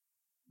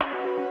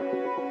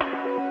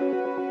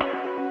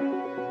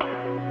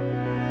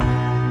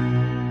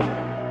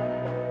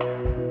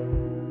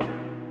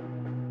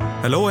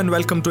Hello and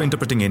welcome to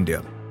Interpreting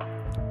India.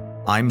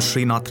 I'm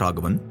Srinath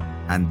Raghavan,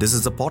 and this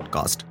is a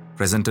podcast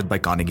presented by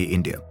Carnegie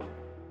India.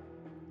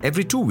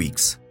 Every 2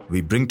 weeks,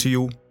 we bring to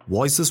you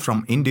voices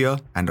from India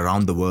and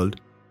around the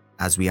world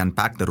as we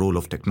unpack the role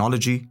of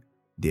technology,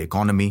 the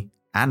economy,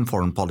 and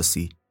foreign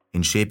policy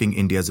in shaping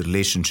India's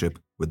relationship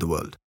with the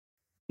world.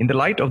 In the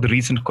light of the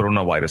recent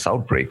coronavirus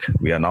outbreak,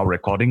 we are now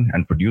recording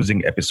and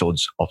producing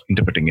episodes of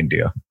Interpreting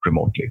India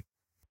remotely.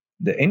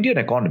 The Indian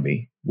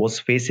economy was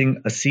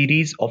facing a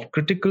series of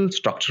critical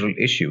structural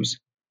issues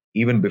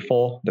even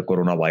before the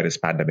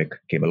coronavirus pandemic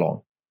came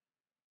along.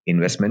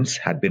 Investments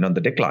had been on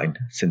the decline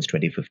since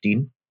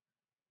 2015.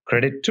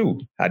 Credit, too,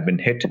 had been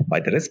hit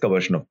by the risk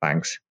aversion of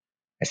banks,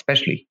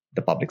 especially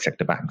the public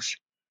sector banks.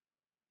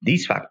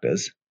 These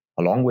factors,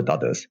 along with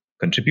others,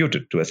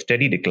 contributed to a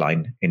steady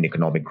decline in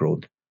economic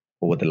growth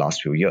over the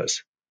last few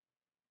years.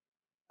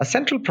 A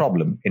central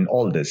problem in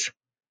all this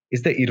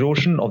is the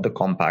erosion of the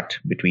compact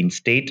between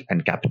state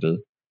and capital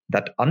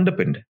that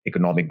underpinned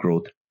economic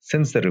growth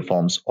since the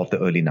reforms of the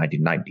early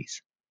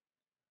 1990s.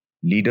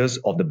 Leaders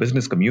of the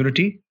business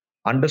community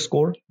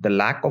underscore the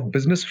lack of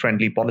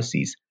business-friendly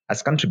policies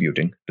as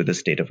contributing to this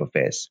state of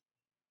affairs.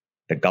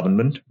 The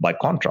government, by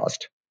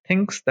contrast,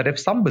 thinks that if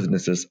some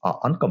businesses are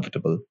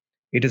uncomfortable,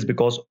 it is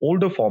because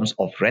older forms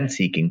of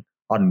rent-seeking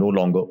are no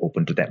longer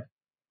open to them.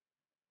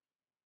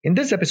 In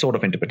this episode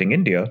of Interpreting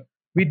India,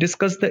 we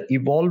discuss the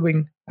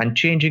evolving and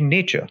changing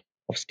nature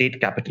of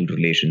state-capital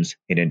relations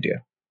in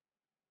India.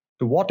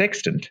 To what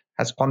extent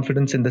has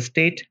confidence in the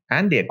state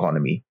and the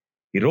economy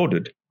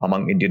eroded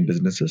among Indian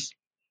businesses?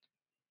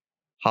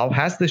 How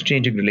has this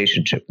changing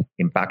relationship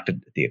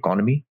impacted the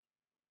economy?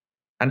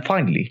 And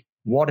finally,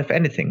 what, if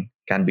anything,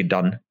 can be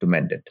done to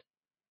mend it?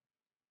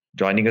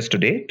 Joining us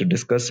today to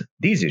discuss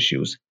these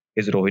issues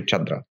is Rohit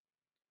Chandra.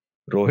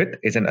 Rohit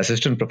is an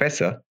assistant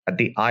professor at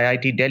the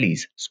IIT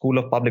Delhi's School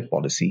of Public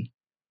Policy.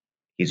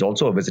 He's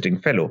also a visiting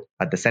fellow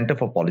at the Center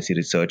for Policy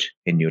Research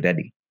in New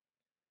Delhi.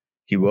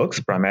 He works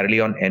primarily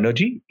on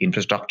energy,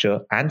 infrastructure,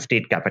 and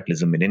state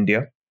capitalism in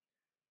India.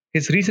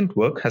 His recent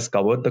work has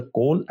covered the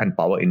coal and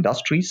power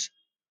industries.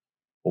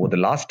 Over the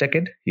last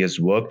decade, he has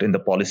worked in the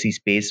policy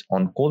space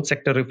on coal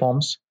sector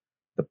reforms,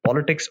 the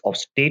politics of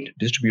state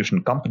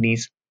distribution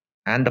companies,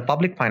 and the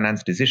public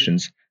finance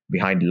decisions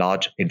behind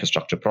large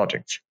infrastructure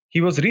projects.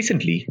 He was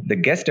recently the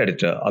guest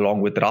editor,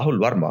 along with Rahul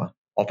Verma,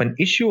 of an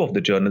issue of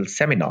the journal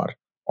Seminar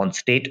on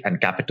State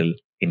and Capital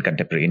in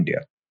Contemporary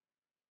India.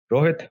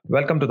 Rohit,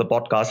 welcome to the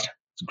podcast.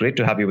 It's great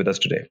to have you with us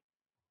today.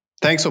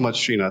 Thanks so much,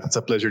 Srinath. It's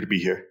a pleasure to be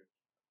here.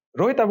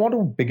 Rohit, I want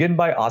to begin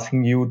by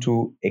asking you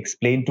to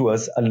explain to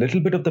us a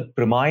little bit of the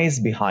premise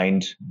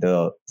behind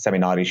the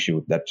Seminar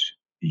issue that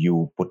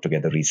you put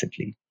together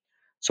recently.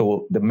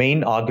 So the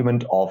main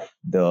argument of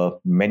the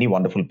many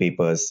wonderful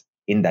papers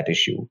in that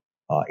issue,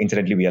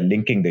 incidentally, we are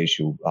linking the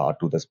issue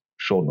to the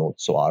show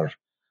notes, so our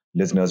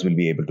listeners will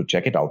be able to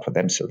check it out for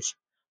themselves.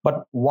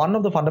 But one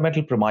of the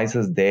fundamental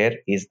premises there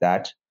is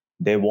that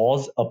there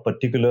was a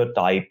particular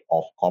type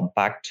of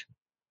compact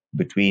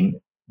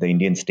between the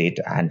Indian state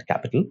and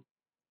capital,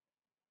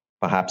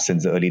 perhaps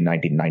since the early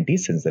 1990s,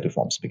 since the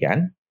reforms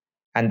began,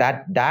 and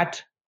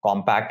that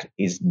compact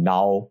is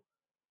now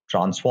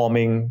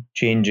transforming,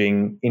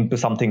 changing into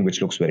something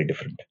which looks very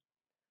different.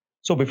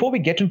 So before we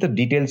get into the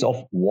details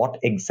of what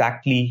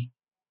exactly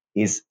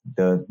is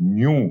the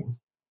new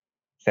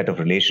set of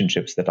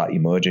relationships that are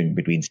emerging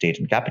between state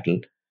and capital,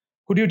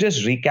 could you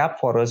just recap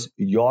for us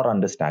your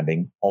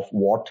understanding of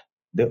what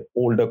the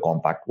older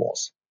compact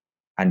was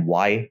and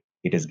why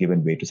it has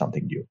given way to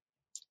something new?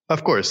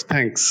 Of course,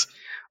 thanks.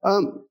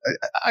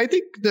 I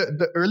think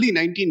the early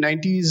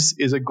 1990s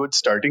is a good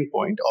starting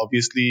point.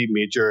 Obviously,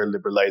 major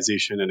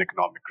liberalization and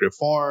economic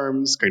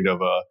reforms, kind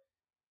of a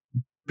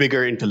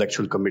bigger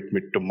intellectual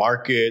commitment to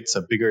markets,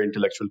 a bigger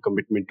intellectual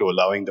commitment to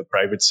allowing the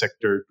private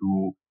sector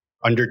to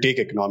undertake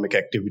economic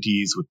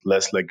activities with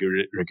less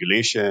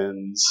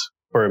regulations,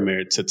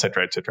 permits, et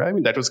cetera, et cetera. I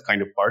mean, that was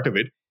kind of part of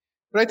it.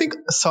 But I think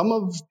some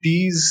of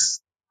this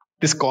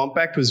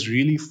compact was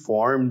really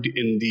formed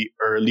in the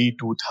early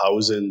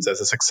 2000s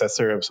as a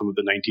successor of some of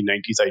the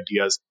 1990s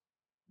ideas,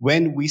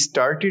 when we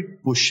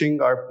started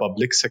pushing our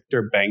public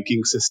sector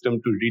banking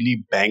system to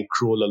really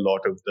bankroll a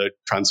lot of the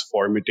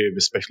transformative,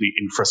 especially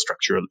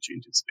infrastructural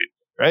changes,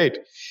 right?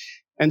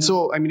 And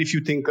so, I mean, if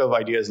you think of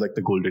ideas like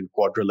the Golden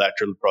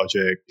Quadrilateral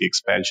Project, the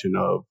expansion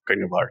of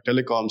kind of our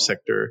telecom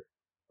sector,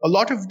 a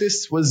lot of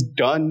this was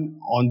done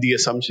on the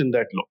assumption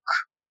that, look,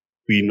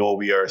 we know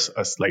we are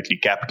a slightly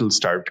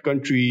capital-starved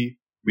country.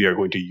 We are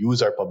going to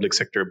use our public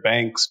sector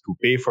banks to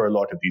pay for a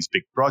lot of these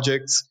big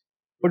projects.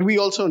 But we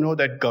also know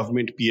that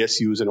government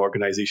PSUs and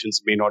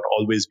organizations may not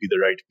always be the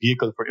right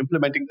vehicle for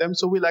implementing them.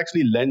 So we'll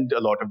actually lend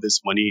a lot of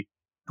this money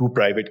to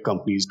private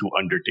companies to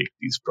undertake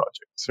these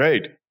projects,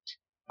 right?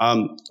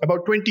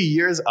 About 20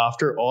 years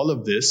after all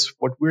of this,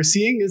 what we're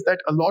seeing is that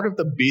a lot of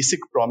the basic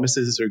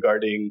promises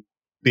regarding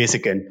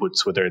basic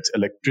inputs, whether it's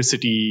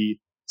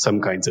electricity,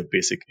 some kinds of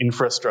basic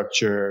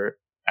infrastructure,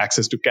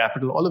 access to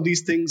capital, all of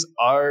these things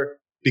are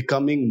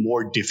becoming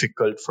more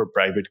difficult for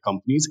private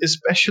companies,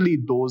 especially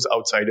those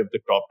outside of the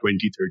top 20,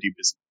 30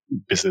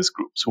 business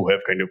groups who have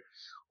kind of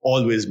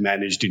always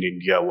managed in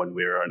India one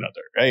way or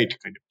another, right?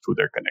 Kind of through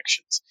their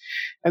connections.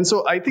 And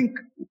so I think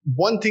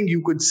one thing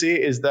you could say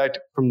is that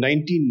from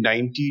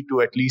 1990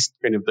 to at least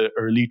kind of the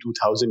early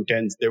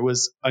 2010s, there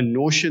was a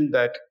notion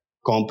that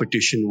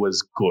competition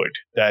was good,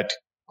 that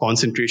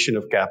concentration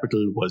of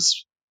capital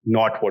was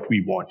not what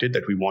we wanted,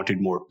 that we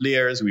wanted more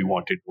players, we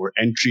wanted more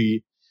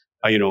entry,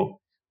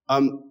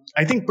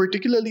 I think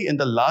particularly in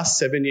the last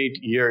 7, 8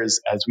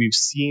 years, as we've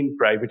seen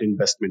private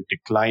investment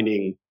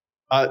declining,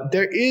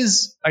 there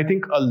is, I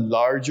think, a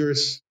larger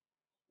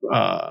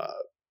uh,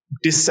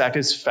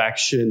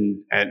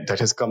 dissatisfaction that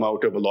has come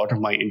out of a lot of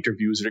my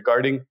interviews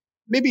regarding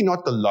maybe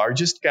not the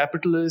largest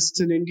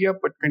capitalists in India,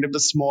 but kind of the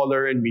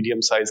smaller and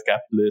medium-sized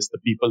capitalists, the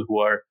people who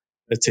are,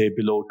 let's say,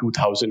 below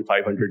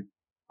 2,500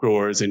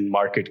 crores in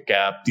market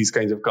cap, these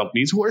kinds of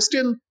companies who are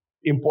still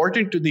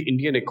important to the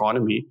Indian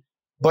economy,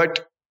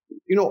 but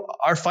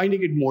are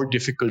finding it more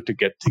difficult to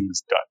get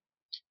things done.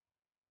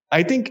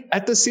 I think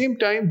at the same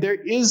time, there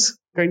is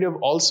kind of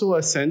also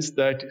a sense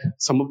that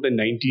some of the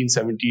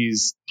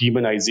 1970s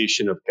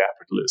demonization of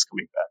capital is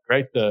coming back,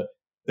 right?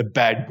 The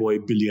bad boy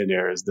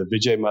billionaires, the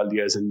Vijay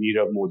Mallya's and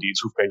Nirav Modi's,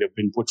 who've kind of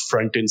been put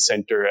front and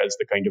center as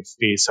the kind of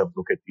face of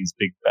look at these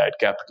big bad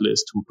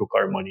capitalists who took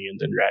our money and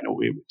then ran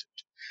away with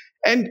it.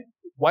 And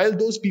while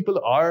those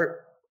people are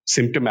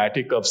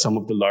symptomatic of some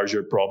of the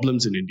larger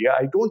problems in India,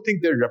 I don't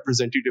think they're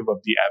representative of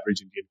the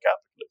average Indian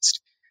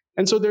capitalist.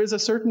 And so there's a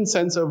certain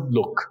sense of,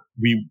 look,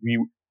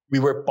 we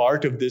were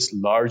part of this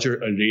larger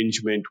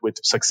arrangement with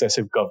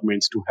successive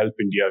governments to help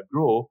India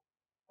grow.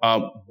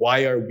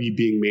 Why are we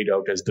being made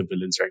out as the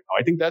villains right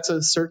now? I think that's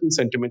a certain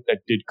sentiment that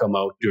did come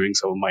out during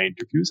some of my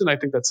interviews. And I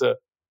think that's a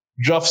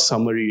rough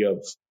summary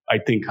of, I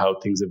think, how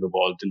things have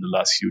evolved in the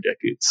last few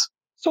decades.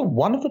 So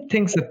one of the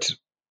things that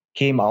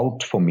came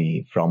out for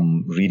me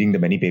from reading the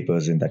many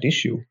papers in that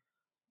issue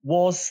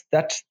was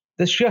that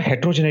the sheer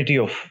heterogeneity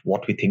of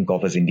what we think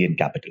of as Indian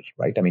capital,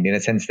 right? I mean, in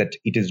a sense that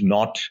it is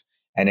not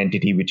an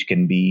entity which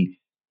can be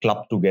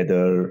clubbed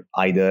together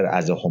either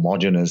as a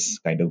homogeneous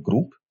kind of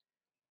group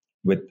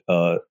with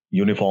a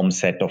uniform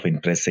set of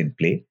interests in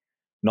play,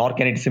 nor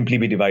can it simply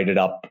be divided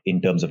up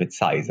in terms of its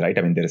size, right?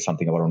 I mean, there is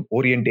something around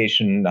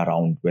orientation,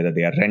 around whether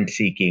they are rent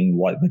seeking,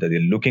 whether they're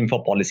looking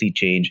for policy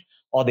change,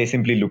 or they're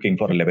simply looking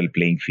for a level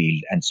playing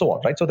field and so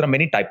on, right? So there are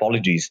many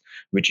typologies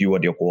which you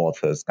and your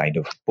co-authors kind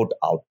of put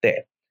out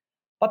there.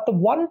 But the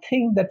one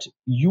thing that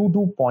you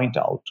do point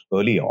out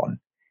early on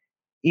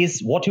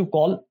is what you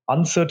call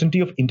uncertainty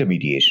of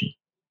intermediation.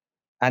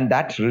 And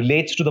that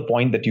relates to the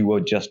point that you were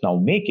just now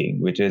making,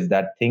 which is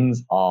that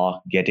things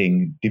are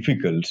getting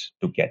difficult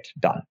to get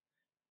done.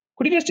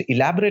 Could you just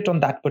elaborate on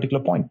that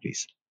particular point,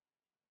 please?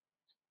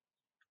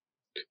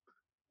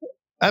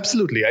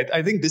 Absolutely.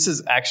 I think this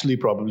is actually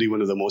probably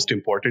one of the most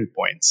important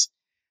points.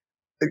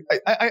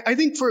 I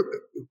think for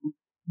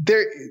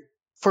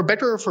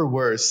better or for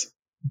worse,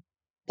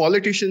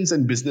 politicians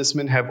and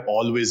businessmen have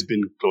always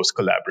been close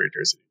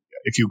collaborators in India.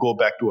 If you go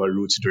back to our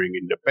roots during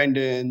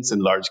independence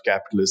and large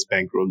capitalists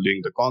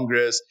bankrolling the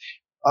Congress,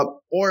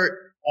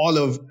 or all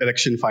of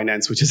election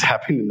finance, which has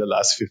happened in the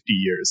last 50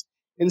 years,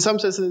 in some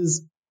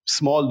senses,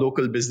 small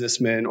local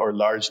businessmen or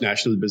large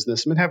national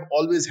businessmen have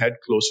always had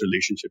close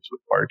relationships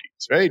with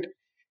parties, right?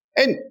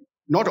 And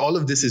not all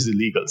of this is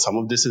illegal. Some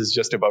of this is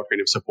just about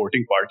kind of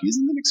supporting parties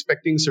and then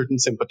expecting certain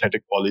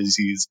sympathetic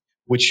policies,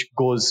 which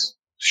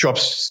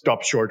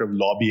stop short of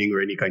lobbying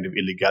or any kind of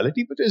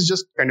illegality, but is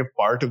just kind of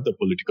part of the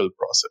political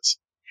process.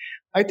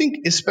 I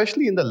think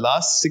especially in the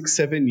last 6,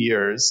 7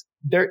 years,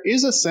 there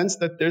is a sense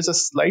that there's a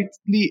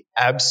slightly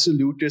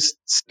absolutist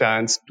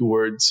stance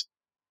towards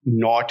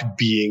not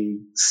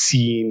being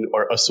seen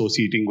or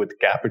associating with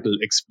capital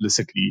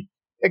explicitly,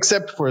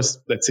 except for,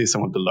 let's say,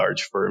 some of the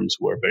large firms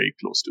who are very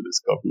close to this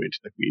government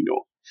that we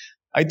know.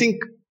 I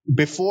think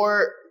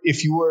before,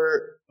 if you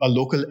were a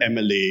local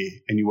MLA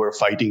and you were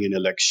fighting an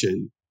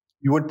election,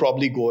 you would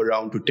probably go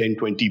around to 10,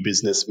 20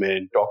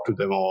 businessmen, talk to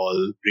them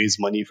all, raise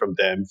money from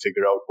them,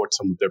 figure out what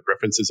some of their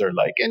preferences are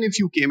like. And if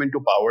you came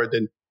into power,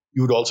 then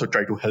you would also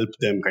try to help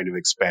them kind of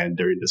expand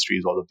their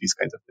industries, all of these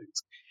kinds of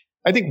things.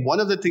 I think one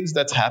of the things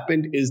that's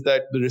happened is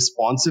that the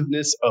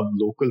responsiveness of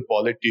local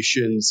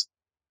politicians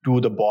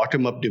to the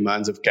bottom-up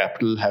demands of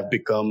capital have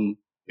become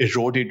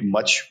eroded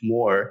much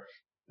more,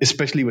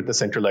 especially with the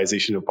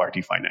centralization of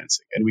party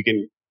financing. And we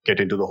can get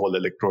into the whole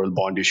electoral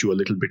bond issue a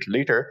little bit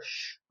later.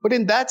 But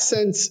in that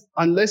sense,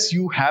 unless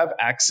you have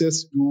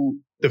access to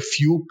the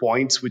few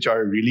points which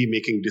are really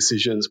making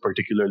decisions,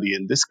 particularly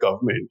in this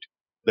government,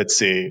 let's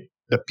say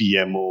the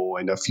PMO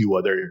and a few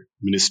other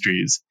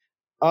ministries,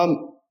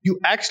 you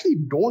actually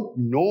don't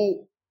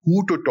know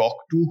who to talk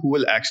to, who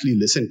will actually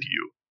listen to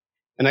you.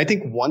 And I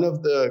think one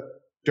of the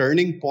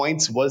turning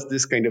points was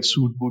this kind of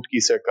Sood Boot Ki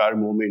Sarkar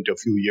moment a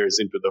few years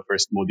into the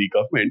first Modi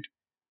government,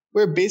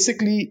 where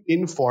basically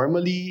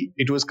informally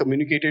it was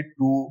communicated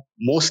to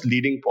most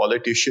leading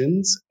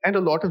politicians and a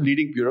lot of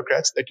leading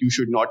bureaucrats that you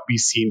should not be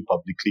seen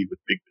publicly with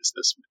big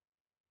businessmen.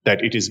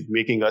 that it is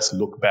making us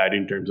look bad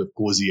in terms of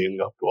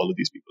cozying up to all of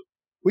these people,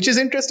 which is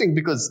interesting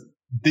because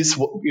this,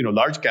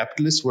 large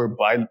capitalists were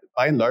by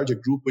and large a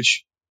group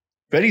which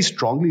very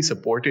strongly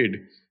supported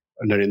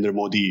Narendra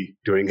Modi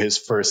during his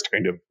first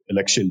kind of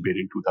election bid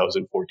in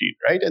 2014,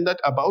 right? And that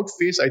about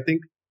face, I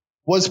think,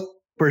 was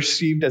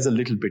perceived as a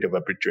little bit of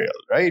a betrayal,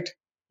 right?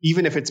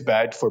 Even if it's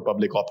bad for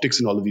public optics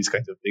and all of these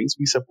kinds of things,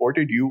 we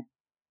supported you.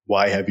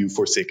 Why have you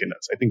forsaken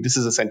us? I think this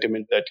is a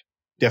sentiment that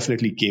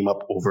definitely came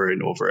up over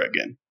and over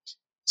again.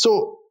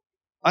 So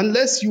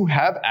unless you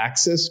have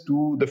access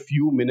to the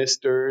few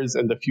ministers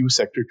and the few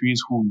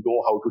secretaries who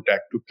know how to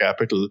tack to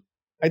capital,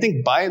 I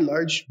think by and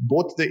large,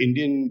 both the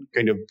Indian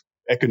kind of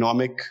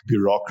economic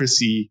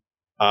bureaucracy,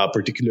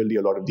 particularly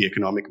a lot of the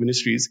economic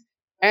ministries,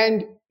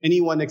 and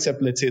anyone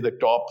except, let's say, the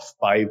top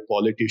 5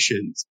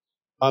 politicians,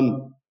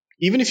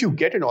 even if you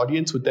get an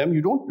audience with them,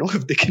 you don't know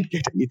if they can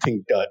get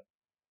anything done.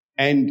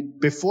 And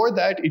before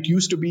that, it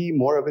used to be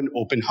more of an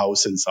open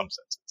house in some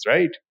senses,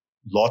 right?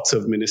 Lots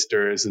of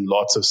ministers and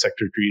lots of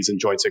secretaries and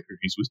joint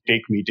secretaries would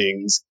take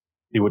meetings.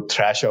 They would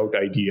thrash out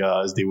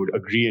ideas. They would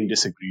agree and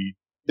disagree.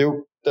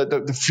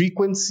 The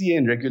frequency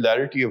and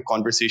regularity of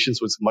conversations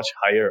was much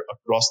higher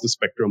across the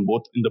spectrum,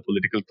 both in the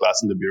political class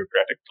and the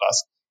bureaucratic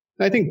class.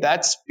 And I think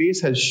that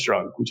space has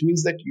shrunk, which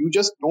means that you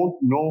just don't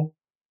know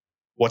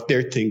what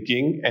they're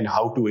thinking and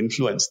how to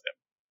influence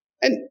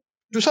them. And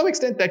to some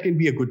extent, that can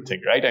be a good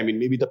thing, right? I mean,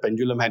 maybe the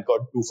pendulum had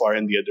gone too far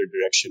in the other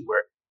direction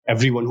where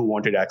everyone who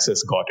wanted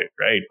access got it,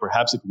 right?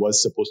 Perhaps it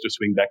was supposed to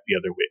swing back the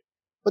other way.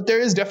 But there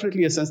is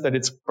definitely a sense that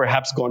it's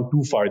perhaps gone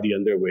too far the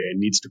other way and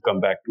needs to come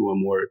back to a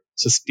more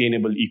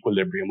sustainable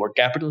equilibrium where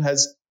capital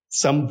has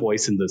some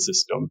voice in the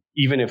system,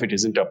 even if it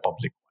isn't a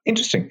public one.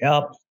 Interesting.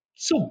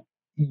 So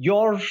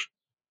your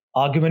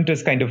argument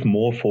is kind of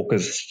more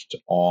focused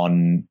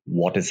on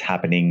what is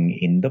happening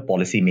in the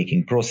policy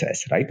making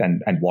process, right?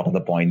 And what are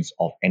the points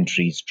of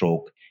entry,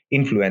 stroke,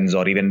 influence,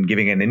 or even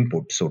giving an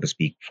input, so to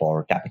speak,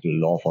 for capital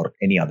law, for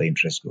any other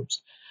interest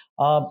groups.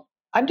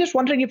 I'm just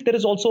wondering if there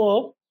is also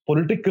a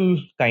political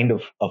kind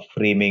of a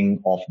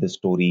framing of the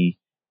story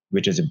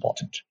which is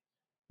important,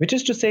 which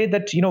is to say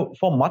that,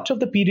 for much of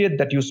the period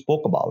that you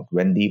spoke about,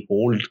 when the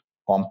old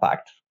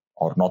compact,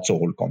 or not so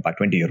old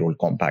compact, 20-year-old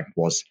compact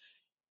was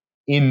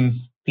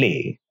in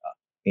play,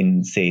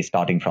 in, say,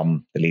 starting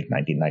from the late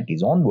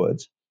 1990s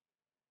onwards,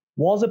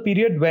 was a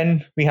period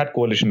when we had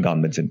coalition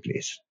governments in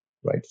place,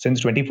 right?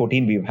 Since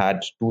 2014, we've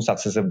had 2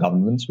 successive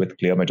governments with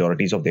clear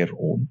majorities of their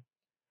own.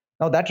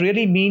 Now, that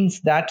really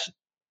means that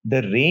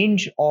the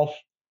range of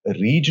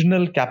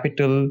regional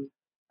capital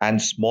and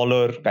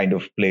smaller kind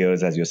of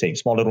players, as you're saying,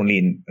 smaller only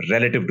in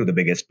relative to the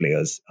biggest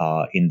players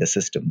in the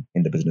system,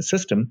 in the business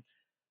system,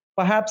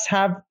 perhaps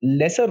have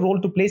lesser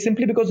role to play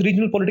simply because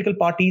regional political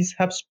parties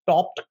have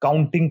stopped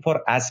counting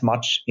for as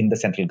much in the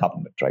central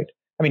government, right?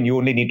 I mean, you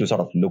only need to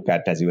sort of look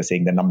at, as you were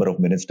saying, the number of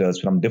ministers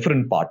from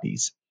different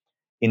parties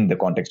in the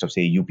context of,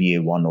 say,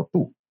 UPA 1 or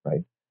 2,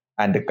 right?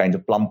 And the kinds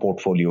of plum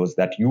portfolios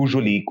that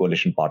usually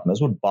coalition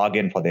partners would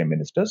bargain for their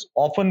ministers,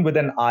 often with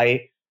an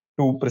eye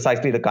to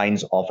precisely the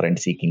kinds of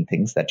rent-seeking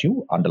things that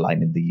you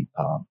underline in the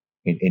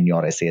in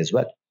your essay as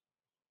well.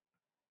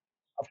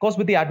 Of course,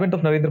 with the advent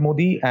of Narendra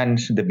Modi and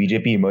the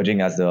BJP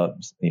emerging as a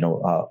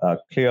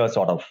clear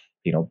sort of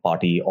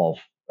party of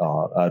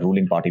a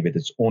ruling party with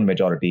its own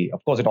majority,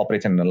 of course it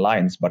operates in an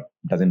alliance, but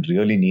doesn't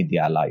really need the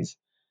allies.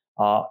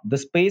 The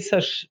space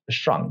has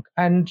shrunk,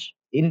 and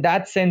in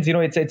that sense,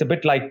 it's a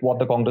bit like what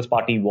the Congress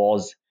Party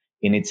was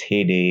in its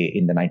heyday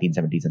in the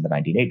 1970s and the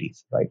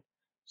 1980s, right?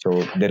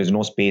 So there is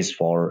no space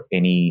for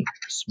any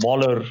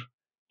smaller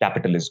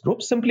capitalist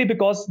groups simply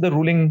because the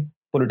ruling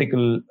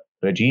political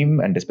regime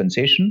and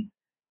dispensation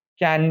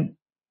can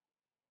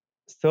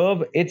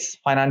serve its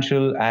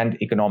financial and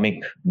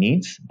economic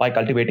needs by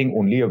cultivating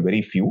only a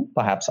very few,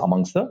 perhaps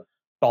amongst the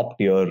top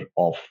tier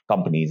of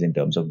companies in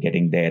terms of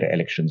getting their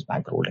elections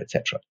bankrolled,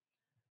 etc.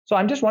 So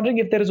I'm just wondering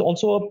if there is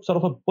also a sort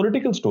of a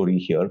political story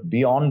here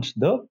beyond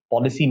the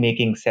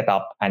policy-making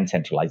setup and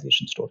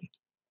centralization story.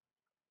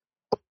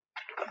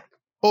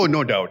 Oh,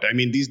 no doubt. I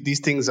mean, these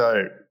things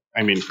are,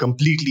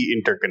 completely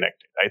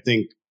interconnected. I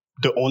think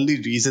the only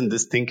reason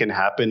this thing can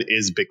happen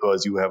is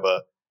because you have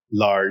a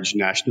large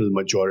national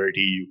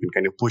majority. You can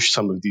kind of push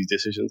some of these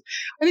decisions.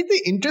 I think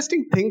the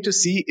interesting thing to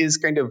see is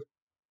kind of,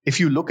 if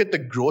you look at the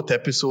growth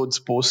episodes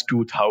post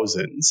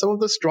 2000, some of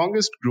the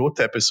strongest growth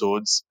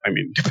episodes,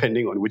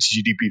 depending on which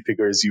GDP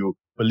figures you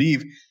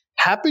believe,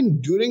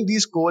 happened during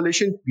these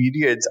coalition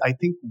periods, I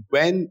think,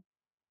 when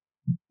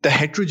the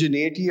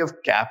heterogeneity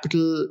of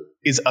capital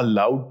is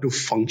allowed to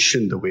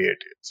function the way it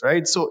is,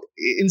 right? So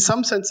in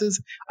some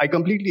senses, I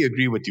completely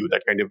agree with you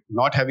that kind of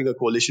not having a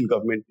coalition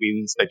government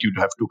means that you'd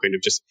have to kind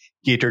of just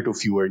cater to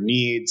fewer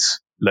needs,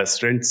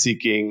 less rent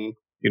seeking,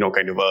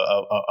 kind of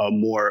a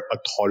more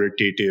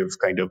authoritative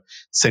kind of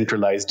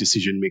centralized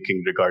decision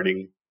making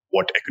regarding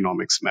what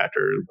economics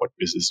matter, what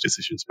business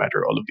decisions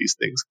matter, all of these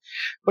things.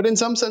 But in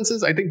some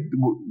senses, I think,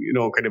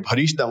 kind of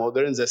Harish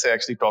Damodaran's essay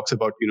actually talks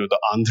about, the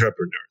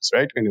entrepreneurs,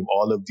 right? Kind of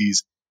all of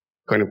these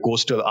kind of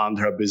coastal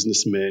Andhra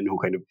businessmen who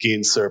kind of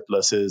gained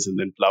surpluses and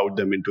then plowed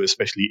them into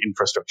especially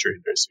infrastructure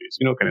industries,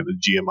 kind of the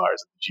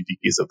GMRs,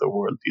 GTKs of the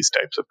world, these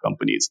types of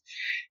companies.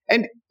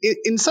 And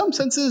in some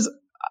senses,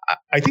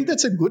 I think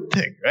that's a good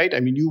thing, right? I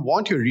mean, you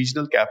want your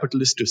regional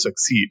capitalists to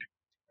succeed.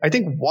 I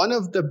think one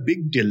of the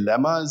big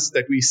dilemmas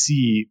that we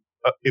see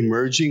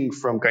emerging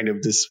from kind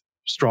of this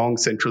strong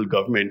central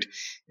government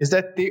is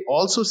that they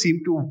also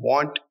seem to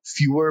want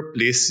fewer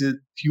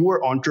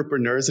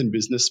entrepreneurs and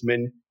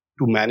businessmen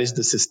to manage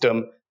the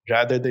system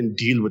rather than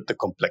deal with the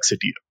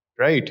complexity,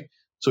 right?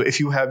 So if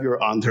you have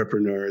your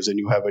entrepreneurs and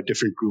you have a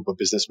different group of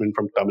businessmen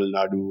from Tamil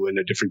Nadu and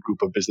a different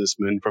group of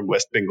businessmen from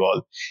West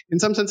Bengal, in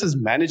some senses,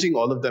 managing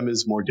all of them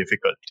is more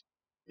difficult.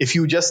 If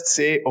you just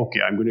say, okay,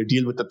 I'm going to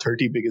deal with the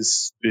 30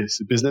 biggest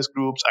business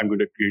groups, I'm going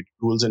to create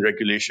rules and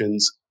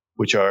regulations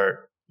which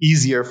are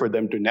easier for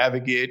them to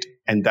navigate,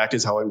 and that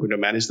is how I'm going to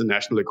manage the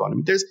national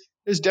economy.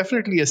 There's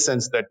definitely a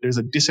sense that there's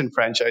a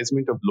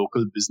disenfranchisement of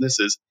local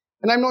businesses,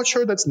 and I'm not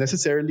sure that's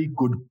necessarily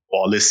good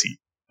policy.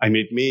 I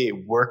mean, it may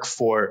work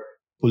for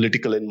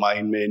political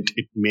alignment,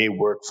 it may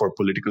work for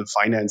political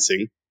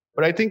financing,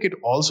 but I think it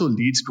also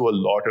leads to a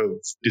lot of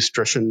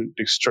destruction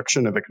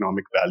of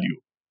economic value.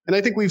 And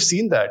I think we've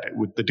seen that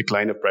with the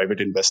decline of private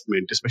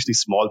investment, especially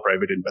small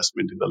private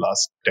investment in the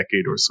last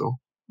decade or so.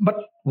 But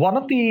one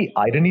of the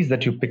ironies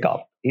that you pick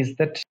up is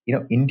that,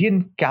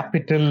 Indian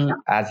capital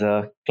as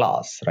a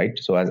class, right?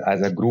 So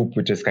as a group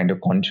which is kind of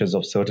conscious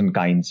of certain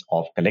kinds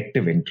of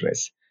collective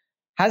interests,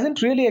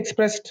 hasn't really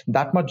expressed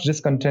that much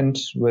discontent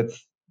with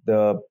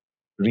the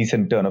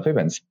recent turn of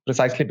events,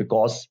 precisely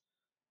because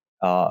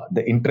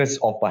the interests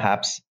of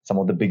perhaps some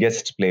of the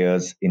biggest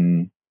players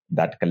in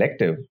that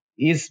collective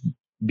is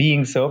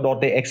being served, or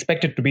they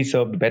expect it to be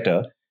served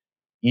better,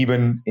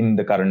 even in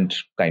the current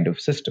kind of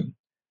system.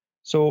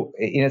 So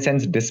in a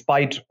sense,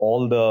 despite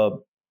all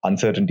the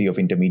uncertainty of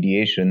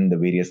intermediation, the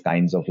various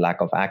kinds of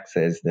lack of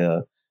access,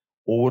 the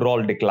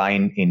overall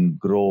decline in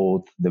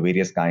growth, the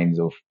various kinds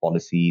of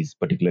policies,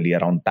 particularly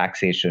around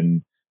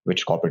taxation,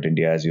 which corporate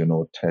India, as you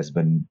note, has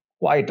been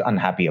quite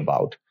unhappy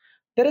about,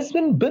 there has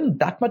been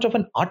that much of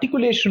an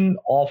articulation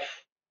of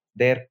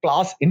their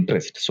class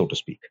interest, so to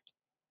speak.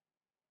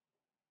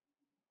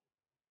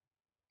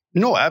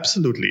 No,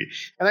 absolutely.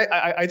 And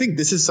I think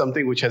this is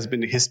something which has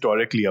been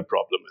historically a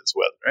problem as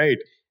well, right?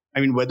 I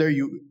mean,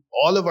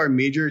 all of our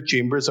major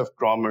chambers of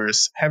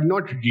commerce have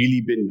not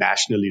really been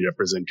nationally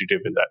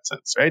representative in that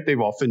sense, right? They've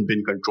often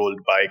been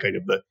controlled by kind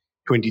of the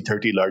 20,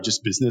 30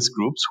 largest business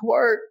groups who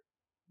are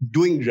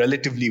doing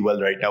relatively well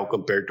right now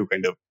compared to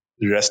kind of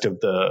the rest of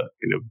the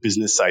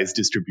business size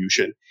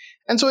distribution.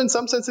 And so in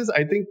some senses,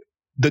 I think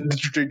the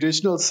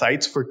traditional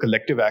sites for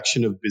collective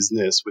action of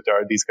business, which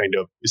are these kind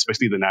of,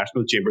 especially the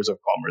national chambers of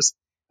commerce,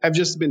 have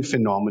just been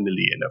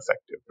phenomenally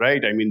ineffective,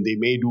 right? I mean, they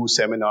may do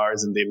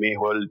seminars and they may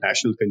hold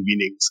national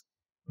convenings,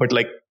 but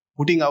like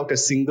putting out a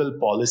single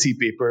policy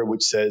paper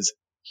which says,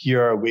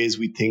 here are ways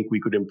we think we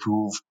could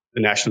improve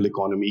the national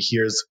economy.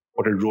 Here's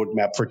what a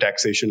roadmap for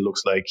taxation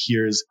looks like.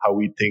 Here's how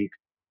we think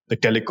the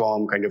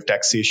telecom kind of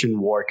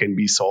taxation war can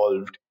be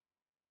solved.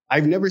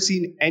 I've never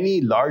seen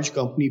any large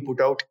company put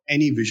out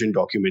any vision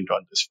document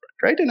on this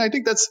front, right? And I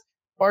think that's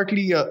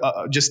partly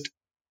just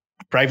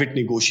private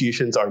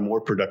negotiations are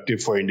more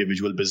productive for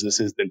individual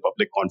businesses than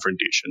public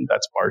confrontation.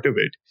 That's part of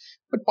it.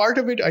 But part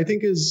of it, I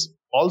think, is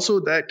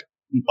also that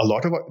a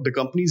lot of the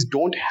companies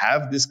don't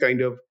have this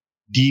kind of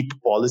deep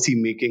policy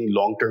making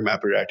long-term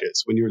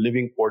apparatus. When you're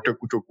living quarter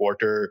to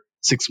quarter,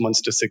 6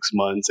 months to 6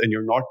 months, and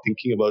you're not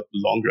thinking about the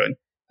long run,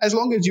 as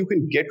long as you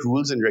can get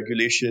rules and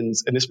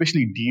regulations, and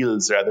especially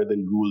deals rather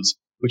than rules,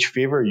 which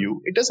favor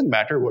you, it doesn't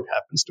matter what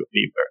happens to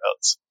anywhere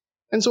else.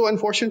 And so,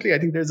 unfortunately, I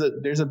think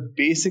there's a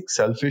basic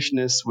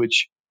selfishness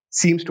which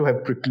seems to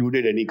have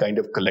precluded any kind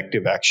of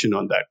collective action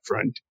on that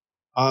front.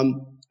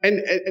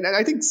 And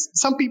I think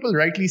some people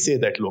rightly say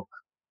that, look,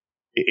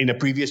 in a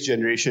previous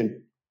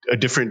generation, a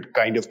different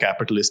kind of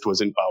capitalist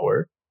was in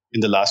power. In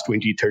the last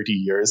 20, 30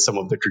 years, some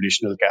of the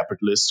traditional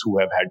capitalists who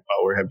have had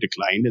power have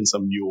declined and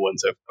some new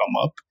ones have come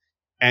up.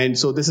 And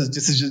so this is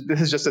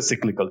just a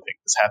cyclical thing.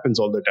 This happens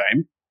all the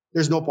time.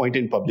 There's no point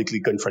in publicly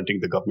confronting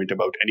the government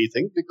about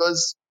anything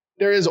because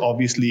there is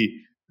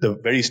obviously the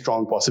very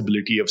strong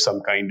possibility of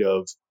some kind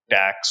of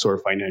tax or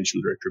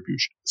financial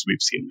retribution, as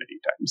we've seen many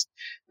times.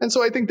 And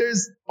so I think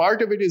there's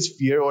part of it is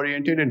fear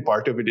oriented and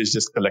part of it is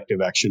just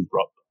collective action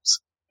problems.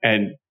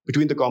 And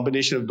between the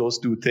combination of those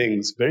two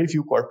things, very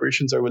few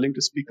corporations are willing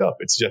to speak up.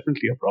 It's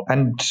definitely a problem.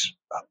 And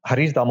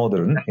Harish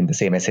Damodaran, in the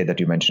same essay that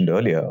you mentioned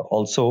earlier,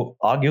 also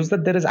argues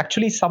that there is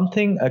actually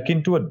something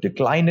akin to a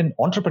decline in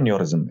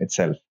entrepreneurism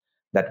itself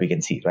that we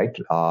can see, right?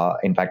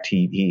 In fact,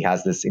 he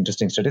has this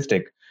interesting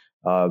statistic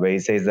where he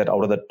says that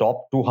out of the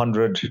top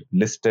 200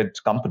 listed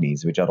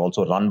companies, which are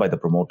also run by the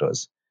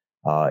promoters,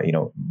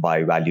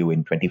 by value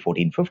in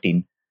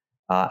 2014-15,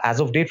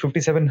 as of date,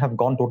 57 have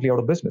gone totally out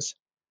of business.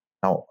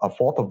 Now, a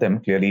fourth of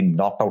them clearly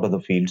knocked out of the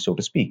field, so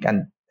to speak.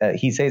 And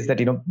he says that,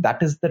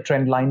 that is the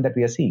trend line that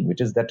we are seeing,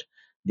 which is that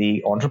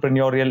the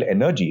entrepreneurial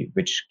energy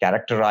which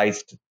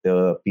characterized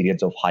the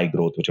periods of high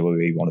growth, whichever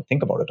way you want to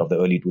think about it, of the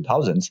early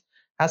 2000s,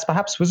 has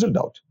perhaps fizzled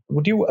out.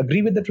 Would you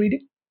agree with that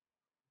reading?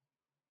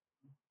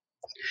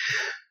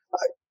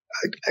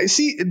 I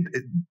see.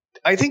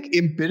 I think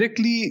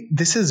empirically,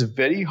 this is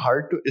very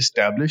hard to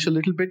establish a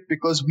little bit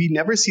because we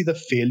never see the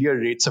failure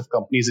rates of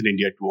companies in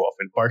India too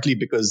often, partly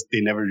because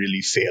they never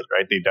really fail,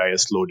 right? They die a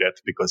slow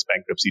death because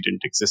bankruptcy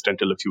didn't exist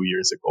until a few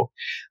years ago.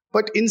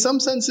 But in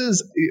some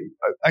senses,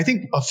 I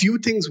think a few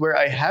things where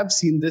I have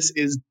seen this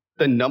is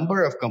the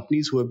number of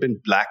companies who have been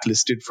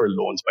blacklisted for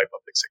loans by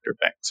public sector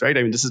banks, right?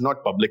 I mean, this is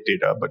not public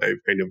data, but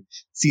I've kind of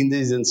seen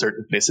these in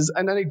certain places.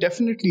 And I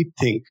definitely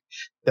think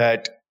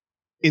that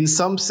in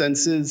some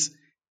senses,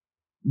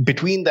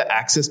 between the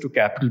access to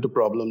capital to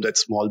problem that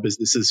small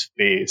businesses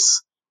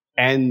face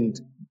and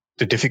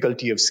the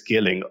difficulty of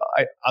scaling,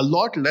 a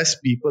lot less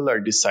people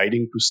are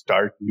deciding to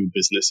start new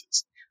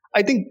businesses.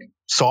 I think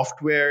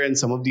software and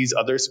some of these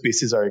other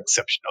spaces are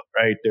exceptional,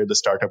 right? The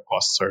startup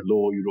costs are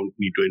low. You don't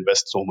need to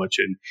invest so much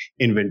in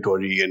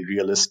inventory and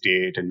real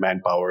estate and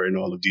manpower and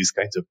all of these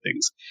kinds of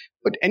things.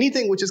 But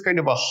anything which is kind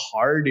of a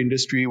hard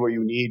industry where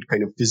you need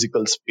kind of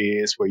physical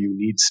space, where you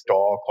need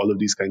stock, all of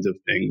these kinds of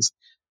things,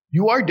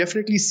 you are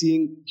definitely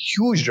seeing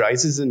huge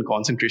rises in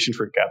concentration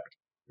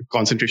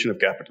of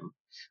capital.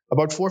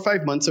 About 4 or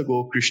 5 months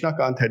ago, Krishna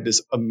Kant had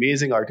this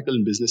amazing article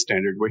in Business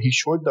Standard where he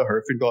showed the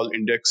Herfindahl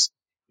index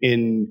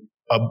in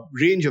a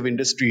range of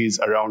industries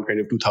around kind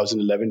of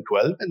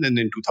 2011-12 and then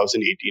in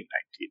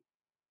 2018-19.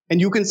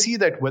 And you can see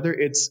that whether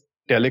it's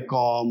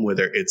telecom,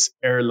 whether it's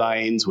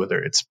airlines, whether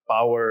it's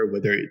power,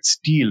 whether it's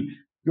steel,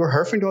 your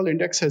Herfindahl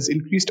index has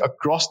increased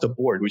across the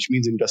board, which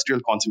means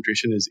industrial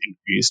concentration is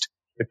increased.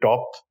 The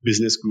top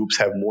business groups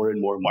have more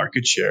and more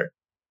market share.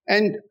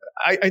 And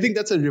I think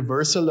that's a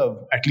reversal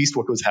of at least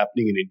what was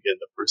happening in India in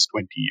the first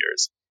 20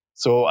 years.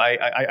 So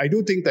I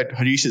do think that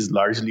Harish is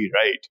largely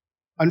right.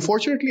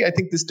 Unfortunately, I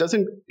think this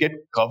doesn't get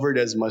covered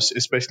as much,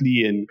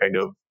 especially in kind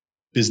of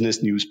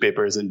business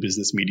newspapers and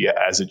business media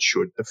as it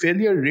should. The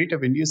failure rate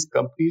of India's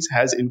companies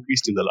has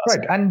increased in the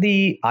last year. And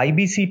the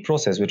IBC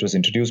process, which was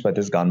introduced by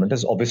this government,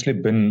 has obviously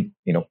been,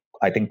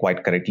 I think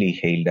quite correctly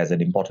hailed as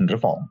an important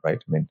reform, right?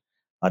 I mean,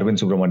 Arvind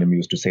Subramanian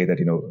used to say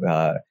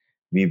that,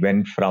 we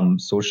went from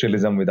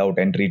socialism without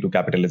entry to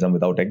capitalism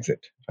without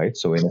exit, right?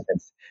 So in a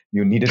sense,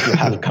 you needed to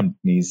have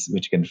companies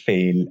which can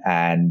fail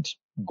and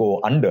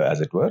go under, as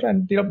it were.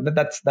 And,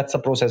 that's a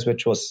process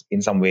which was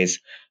in some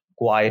ways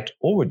quite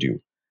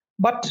overdue.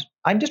 But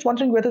I'm just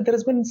wondering whether there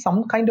has been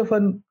some kind of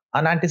an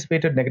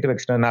unanticipated negative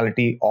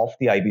externality of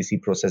the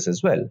IBC process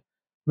as well,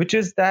 which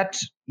is that,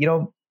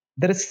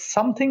 there is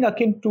something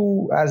akin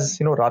to, as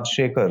Raj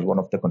Shekhar, one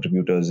of the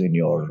contributors in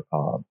your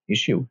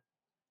issue,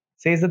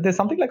 says that there's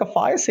something like a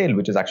fire sale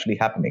which is actually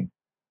happening,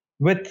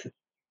 with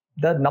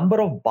the number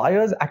of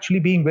buyers actually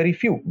being very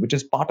few, which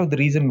is part of the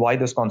reason why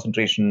this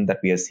concentration that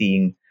we are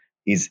seeing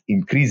is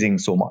increasing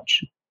so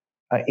much.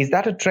 Is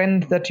that a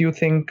trend that you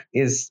think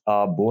is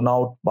borne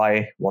out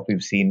by what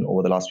we've seen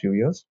over the last few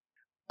years?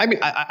 I mean,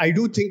 I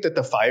do think that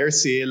the fire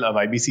sale of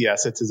IBC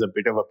assets is a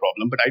bit of a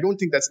problem, but I don't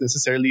think that's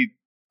necessarily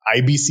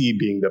IBC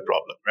being the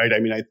problem, right? I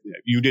mean,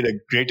 you did a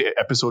great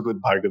episode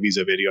with Bhargavi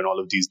Zaveri on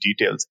all of these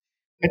details.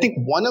 I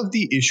think one of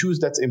the issues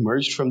that's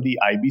emerged from the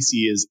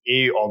IBC is,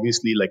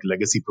 obviously, like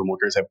legacy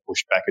promoters have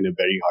pushed back in a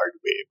very hard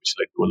way, which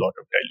led to a lot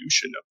of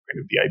dilution of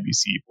kind of the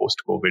IBC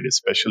post-COVID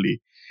especially.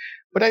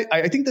 But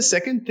I think the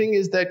second thing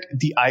is that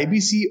the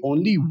IBC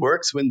only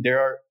works when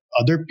there are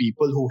other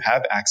people who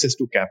have access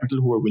to capital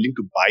who are willing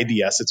to buy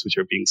the assets which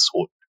are being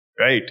sold,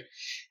 right?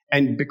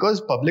 And because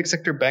public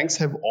sector banks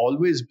have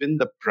always been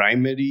the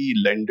primary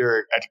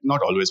lender,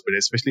 not always, but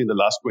especially in the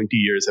last 20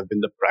 years, have been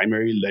the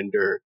primary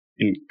lender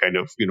in kind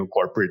of,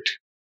 corporate,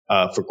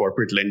 for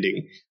corporate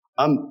lending.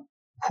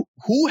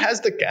 Who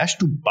has the cash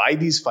to buy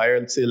these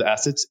fire sale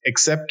assets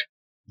except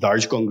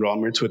large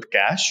conglomerates with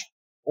cash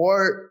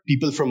or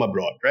people from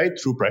abroad, right?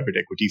 Through private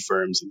equity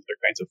firms and other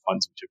kinds of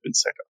funds which have been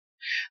set up.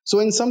 So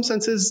in some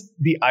senses,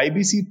 the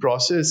IBC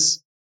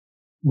process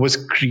was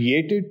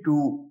created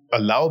to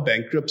allow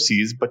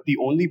bankruptcies, but the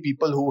only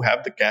people who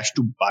have the cash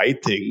to buy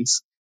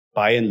things,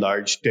 by and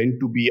large, tend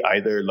to be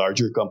either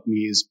larger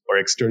companies or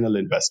external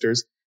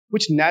investors,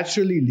 which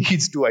naturally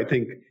leads to, I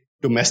think,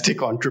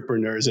 domestic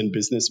entrepreneurs and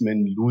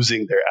businessmen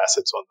losing their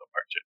assets on the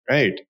margin,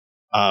 right?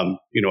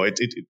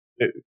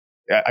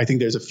 I think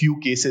there's a few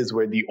cases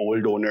where the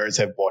old owners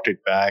have bought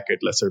it back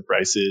at lesser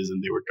prices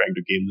and they were trying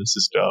to game the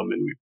system,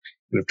 and we've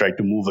kind of tried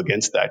to move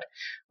against that.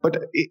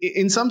 But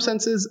in some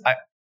senses,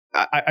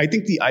 I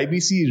think the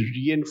IBC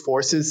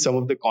reinforces some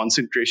of the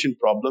concentration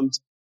problems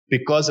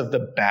because of the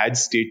bad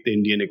state the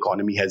Indian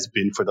economy has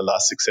been for the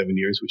last 6-7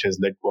 years, which has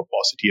led to a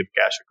paucity of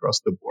cash across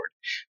the board.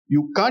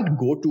 You can't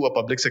go to a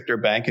public sector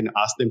bank and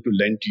ask them to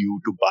lend you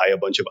to buy a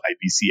bunch of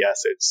IBC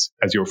assets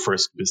as your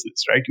first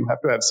business, right? You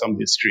have to have some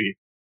history.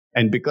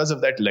 And because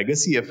of that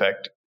legacy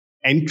effect,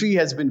 entry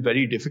has been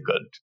very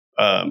difficult.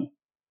 I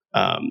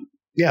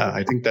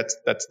think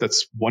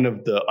that's one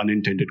of the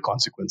unintended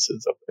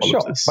consequences of all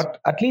of this. But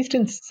at least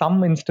in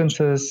some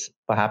instances,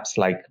 perhaps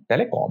like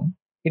telecom,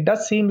 it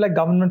does seem like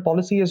government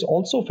policy has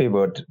also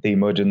favored the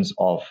emergence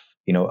of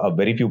a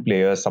very few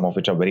players, some of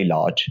which are very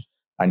large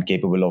and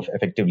capable of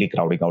effectively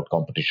crowding out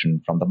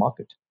competition from the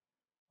market.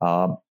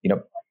 Um, you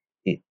know,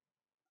 it,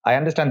 I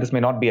understand this may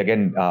not be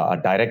again a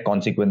direct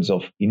consequence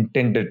of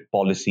intended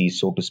policy,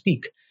 so to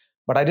speak,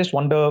 but I just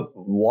wonder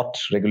what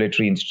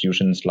regulatory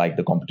institutions like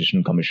the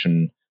Competition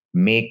Commission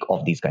make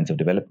of these kinds of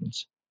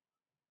developments.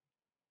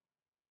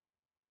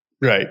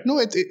 Right. No,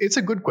 it's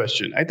a good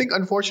question. I think,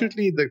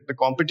 unfortunately, the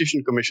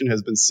Competition Commission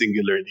has been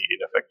singularly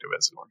ineffective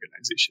as an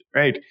organization,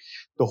 right?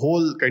 The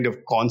whole kind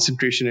of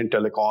concentration in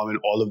telecom and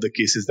all of the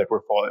cases that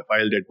were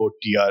filed at both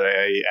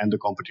TRAI and the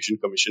Competition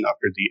Commission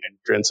after the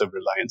entrance of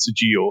Reliance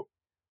Jio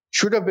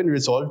should have been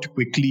resolved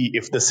quickly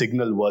if the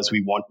signal was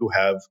we want to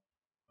have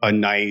a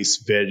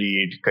nice,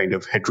 varied, kind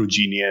of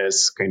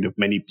heterogeneous, kind of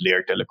many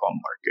player telecom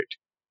market.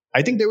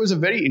 I think there was a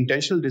very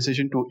intentional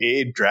decision to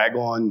drag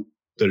on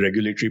the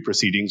regulatory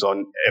proceedings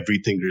on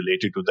everything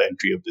related to the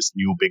entry of this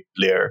new big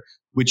player,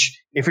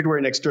 which, if it were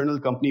an external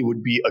company,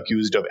 would be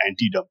accused of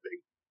anti-dumping,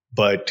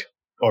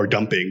 or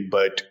dumping,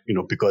 but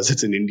because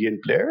it's an Indian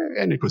player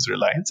and it was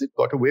Reliance, it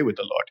got away with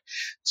a lot.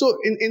 So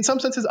in some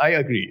senses, I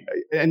agree,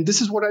 and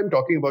this is what I'm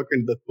talking about: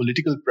 kind of the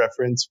political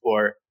preference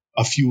for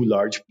a few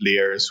large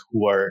players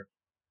who are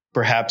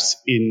perhaps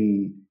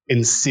in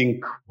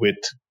sync with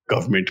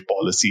government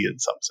policy in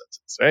some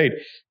senses, right?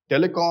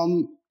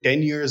 Telecom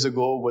 10 years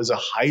ago was a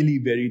highly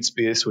varied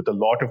space with a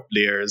lot of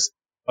players,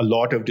 a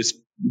lot of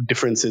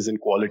differences in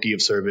quality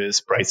of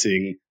service,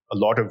 pricing, a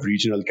lot of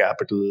regional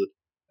capital.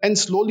 And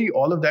slowly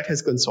all of that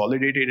has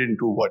consolidated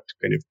into what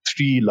kind of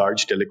three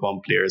large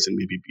telecom players and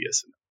maybe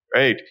BSNL,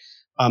 right?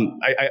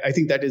 I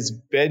think that is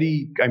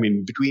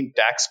between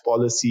tax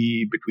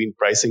policy, between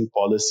pricing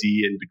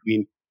policy, and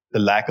between the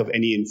lack of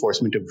any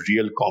enforcement of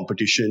real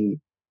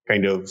competition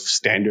kind of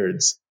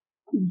standards,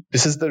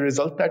 this is the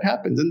result that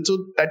happens. And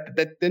so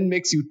that then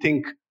makes you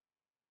think,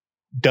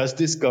 does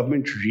this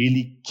government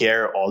really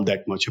care all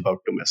that much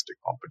about domestic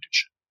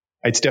competition?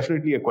 It's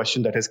definitely a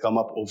question that has come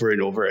up over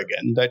and over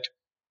again that,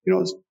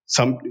 I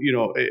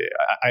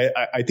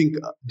think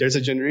there's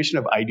a generation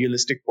of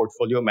idealistic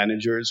portfolio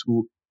managers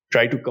who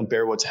try to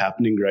compare what's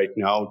happening right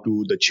now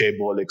to the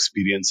chaebol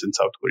experience in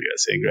South Korea,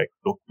 saying, right,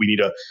 look, we need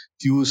a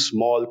few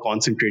small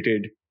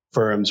concentrated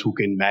firms who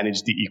can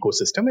manage the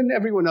ecosystem and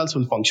everyone else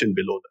will function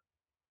below them.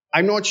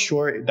 I'm not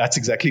sure that's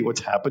exactly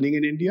what's happening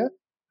in India,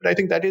 but I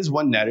think that is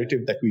one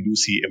narrative that we do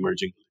see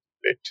emerging a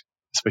bit.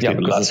 Yeah,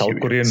 because the South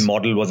Korean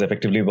model was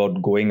effectively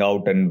about going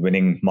out and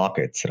winning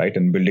markets, right?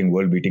 And building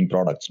world-beating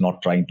products,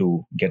 not trying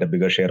to get a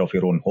bigger share of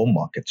your own home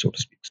market, so to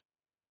speak.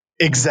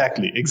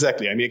 Exactly.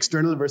 I mean,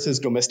 external versus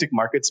domestic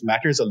markets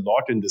matters a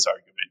lot in this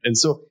argument. And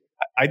so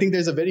I think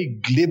there's a very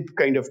glib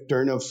kind of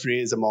turn of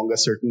phrase among a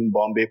certain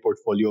Bombay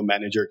portfolio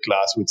manager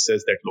class, which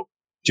says that, look,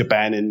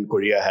 Japan and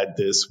Korea had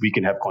this, we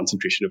can have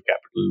concentration of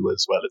capital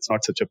as well. It's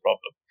not such a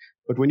problem.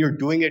 But when you're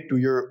doing it to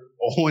your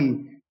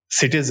own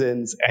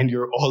citizens and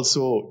you're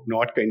also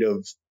not kind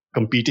of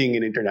competing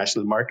in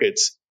international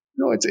markets,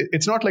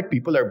 it's not like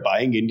people are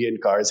buying Indian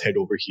cars head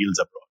over heels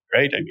abroad,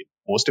 right? I mean,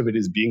 most of it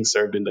is being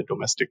served in the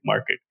domestic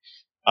market.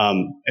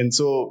 And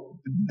so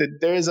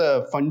there is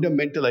a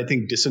fundamental, I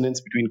think,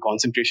 dissonance between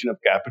concentration of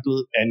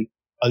capital and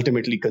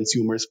ultimately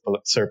consumer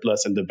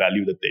surplus and the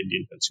value that the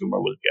Indian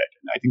consumer will get.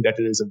 And I think that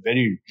it is a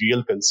very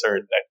real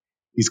concern that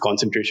these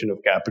concentration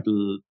of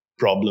capital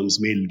problems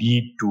may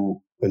lead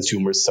to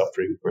consumers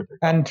suffering further.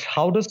 And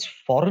how does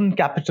foreign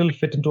capital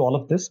fit into all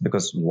of this?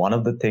 Because one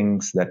of the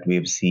things that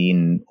we've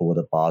seen over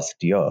the past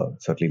year,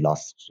 certainly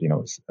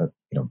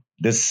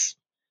this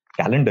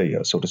calendar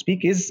year, so to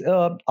speak, is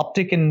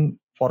uptick in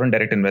foreign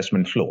direct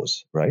investment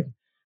flows, right?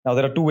 Now,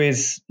 there are two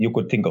ways you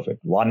could think of it.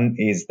 One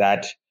is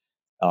that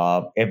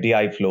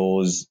FDI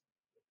flows,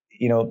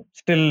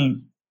 still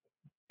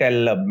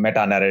tell a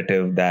meta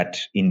narrative that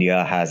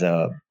India has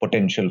a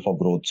potential for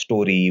growth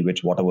story,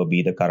 which whatever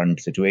be the current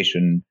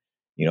situation,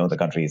 the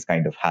country is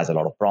kind of has a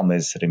lot of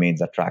promise,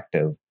 remains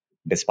attractive,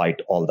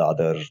 despite all the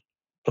other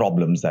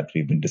problems that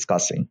we've been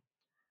discussing.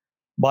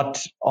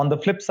 But on the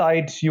flip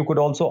side, you could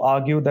also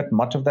argue that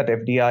much of that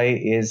FDI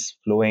is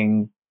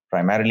flowing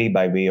primarily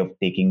by way of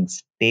taking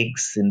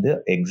stakes in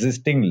the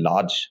existing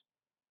large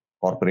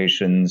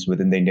corporations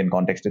within the Indian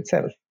context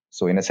itself.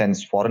 So in a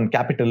sense, foreign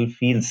capital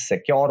feels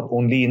secure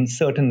only in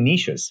certain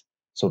niches,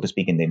 so to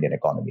speak, in the Indian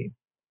economy.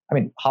 I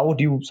mean, how would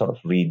you sort of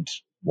read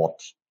what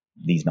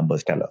these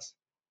numbers tell us?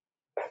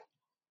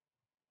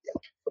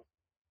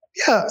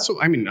 Yeah,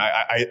 so I mean,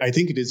 I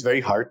think it is very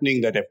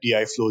heartening that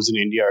FDI flows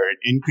in India are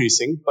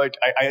increasing, but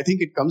I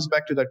think it comes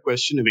back to that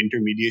question of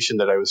intermediation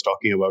that I was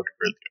talking about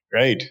earlier,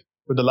 right?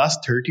 For the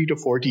last 30 to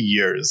 40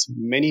 years,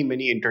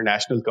 many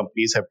international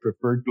companies have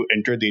preferred to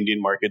enter the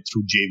Indian market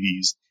through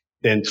JVs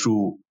than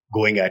through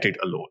going at it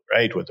alone,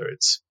 right? Whether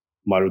it's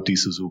Maruti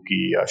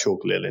Suzuki,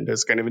 Ashok Leyland,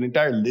 there's kind of an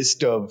entire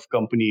list of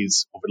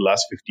companies over the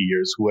last 50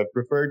 years who have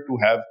preferred to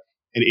have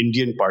an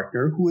Indian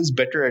partner who is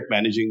better at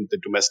managing the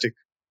domestic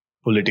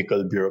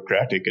political,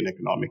 bureaucratic, and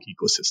economic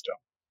ecosystem.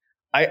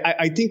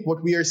 I think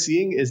what we are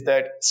seeing is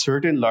that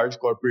certain large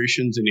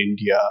corporations in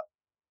India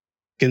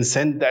can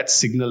send that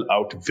signal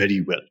out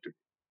very well,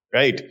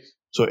 right?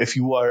 So if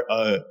you are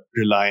a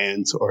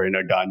Reliance or an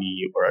Adani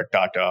or a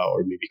Tata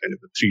or maybe kind of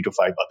the 3 to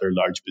 5 other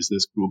large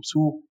business groups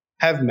who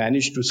have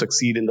managed to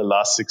succeed in the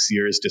last 6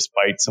 years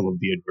despite some of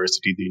the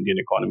adversity the Indian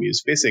economy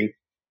is facing,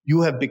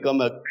 you have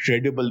become a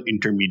credible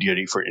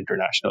intermediary for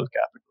international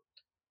capital.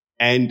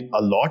 And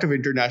a lot of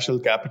international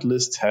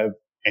capitalists have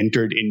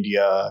entered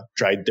India,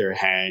 tried their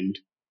hand,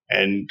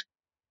 and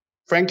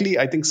frankly,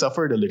 I think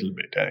suffered a little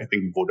bit. I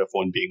think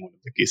Vodafone being one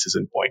of the cases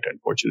in point,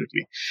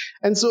 unfortunately.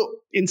 And so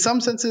in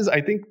some senses,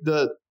 I think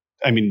the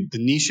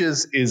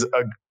niches is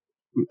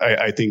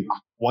I think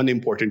one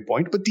important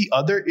point, but the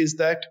other is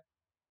that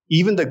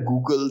even the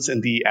Googles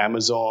and the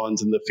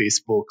Amazons and the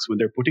Facebooks, when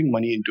they're putting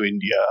money into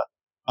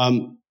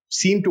India,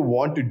 seem to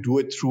want to do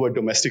it through a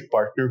domestic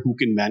partner who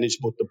can manage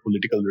both the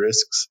political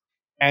risks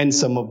and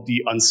some of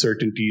the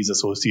uncertainties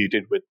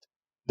associated with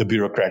the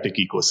bureaucratic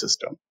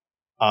ecosystem.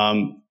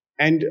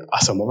 And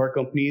some of our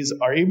companies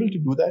are able to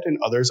do that and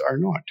others are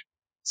not.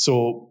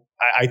 So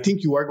I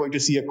think you are going to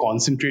see a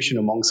concentration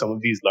among some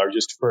of these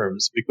largest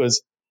firms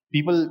because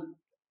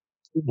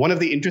one of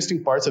the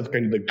interesting parts of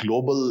kind of the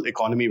global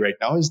economy right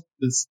now is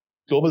this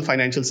global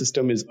financial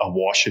system is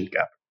awash in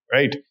capital,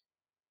 right?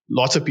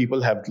 Lots of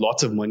people have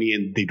lots of money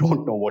and they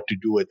don't know what to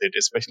do with it,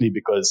 especially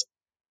because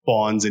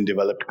bonds in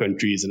developed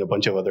countries and a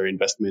bunch of other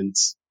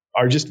investments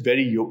are just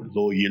very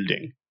low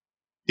yielding.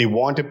 They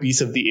want a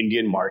piece of the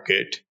Indian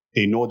market.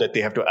 They know that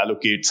they have to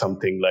allocate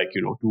something like,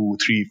 2,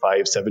 3,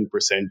 5, 7%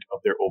 of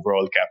their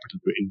overall capital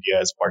to India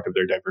as part of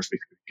their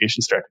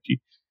diversification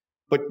strategy.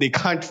 But they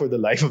can't for the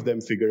life of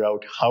them figure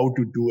out how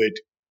to do it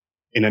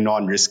in a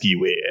non-risky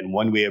way. And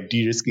one way of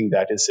de-risking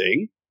that is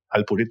saying,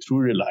 I'll put it through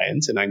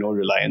Reliance, and I know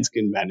Reliance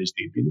can manage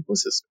the Indian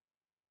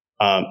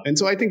ecosystem. And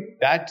so I think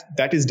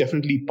that is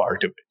definitely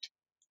part of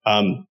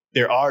it.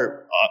 There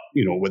are,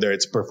 whether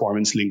it's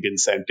performance-linked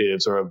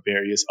incentives or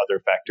various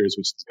other factors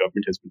which the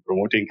government has been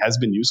promoting has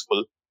been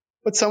useful.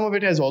 But some of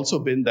it has also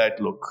been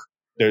that, look,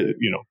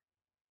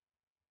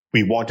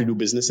 we want to do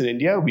business in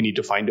India. We need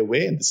to find a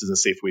way, and this is a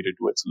safe way to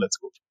do it. So let's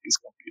go for these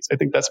companies. I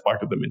think that's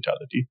part of the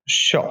mentality.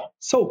 Sure.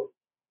 So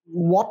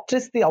what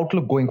is the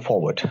outlook going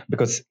forward?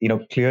 Because,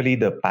 clearly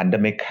the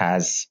pandemic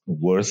has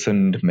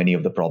worsened many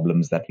of the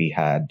problems that we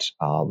had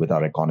with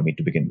our economy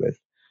to begin with.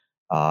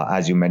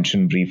 As you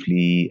mentioned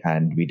briefly,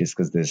 and we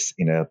discussed this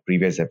in a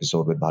previous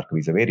episode with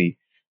Bhargavi Zaveri,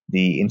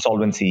 the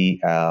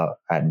insolvency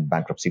and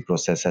bankruptcy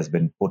process has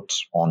been put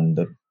on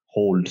the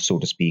hold, so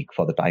to speak,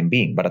 for the time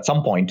being. But at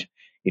some point,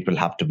 it will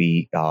have to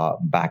be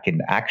back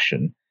in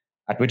action,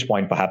 at which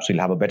point perhaps we'll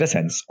have a better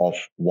sense of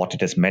what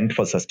it has meant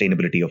for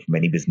sustainability of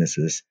many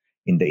businesses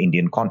in the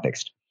Indian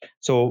context.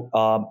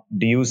 So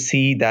do you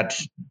see that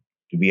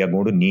we are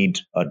going to need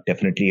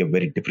definitely a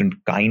very different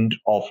kind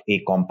of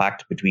a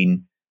compact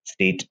between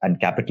state and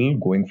capital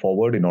going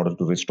forward in order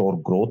to restore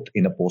growth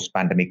in a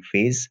post-pandemic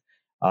phase?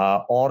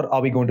 Or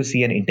are we going to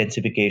see an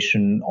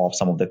intensification of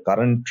some of the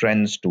current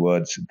trends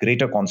towards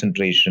greater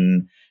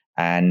concentration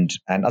and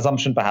an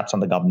assumption perhaps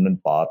on the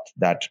government part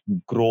that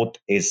growth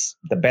is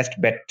the best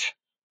bet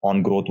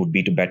on growth would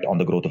be to bet on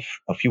the growth of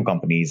a few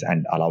companies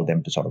and allow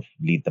them to sort of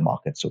lead the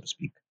market, so to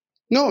speak?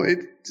 No,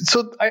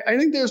 so I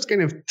think there's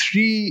kind of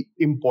 3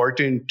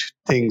 important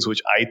things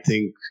which I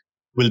think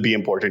will be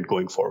important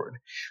going forward.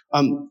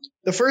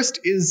 The first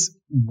is,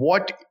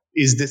 what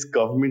is this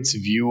government's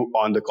view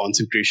on the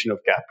concentration of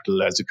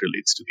capital as it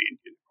relates to the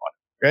Indian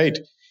economy,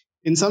 right?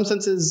 In some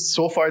senses,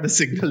 so far the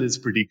signal is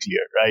pretty clear,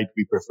 right?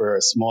 We prefer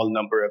a small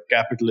number of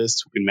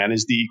capitalists who can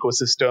manage the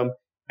ecosystem,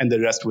 and the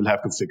rest will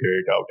have to figure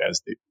it out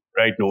as they do,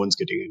 right? No one's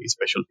getting any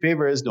special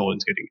favors. No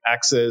one's getting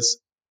access.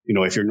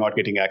 If you're not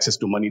getting access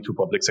to money through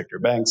public sector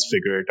banks,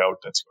 figure it out.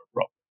 That's your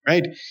problem,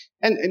 right?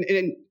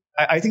 And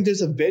I think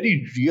there's a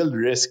very real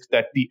risk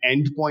that the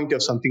end point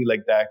of something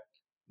like that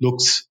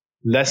looks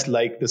less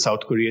like the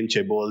South Korean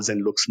chaebols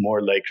and looks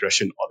more like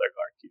Russian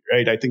oligarchy,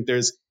 right? I think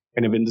there's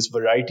kind of in this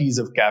varieties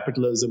of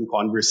capitalism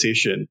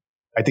conversation,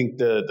 I think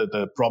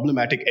the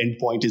problematic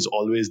endpoint is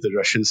always the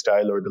Russian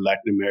style or the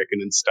Latin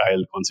American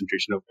style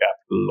concentration of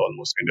capital,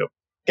 almost kind of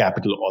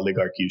capital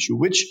oligarchy issue,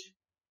 which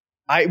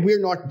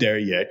we're not there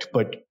yet.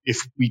 But if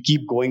we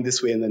keep going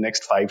this way in the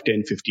next 5,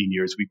 10, 15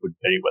 years, we could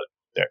very well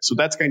be there. So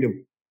that's kind of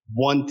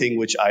one thing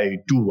which I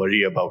do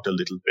worry about a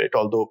little bit,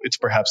 although it's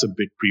perhaps a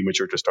bit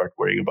premature to start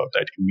worrying about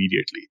that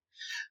immediately.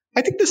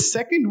 I think the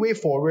second way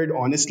forward,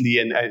 honestly,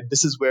 and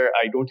this is where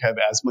I don't have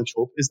as much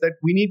hope, is that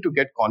we need to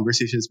get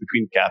conversations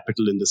between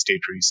capital and the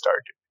state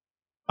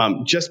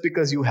restarted. Just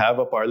because you have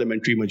a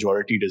parliamentary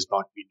majority does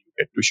not mean you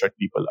get to shut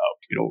people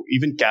out.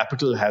 Even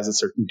capital has a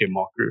certain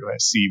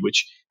democracy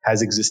which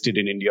has existed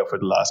in India for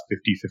the last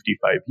 50,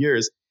 55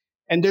 years.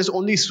 And there's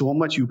only so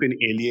much you can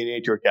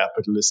alienate your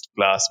capitalist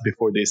class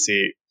before they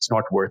say it's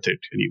not worth it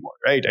anymore,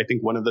 right? I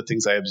think one of the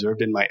things I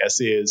observed in my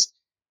essay is,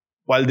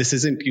 while this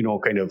isn't,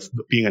 kind of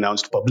being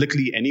announced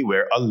publicly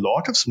anywhere, a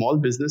lot of small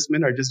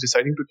businessmen are just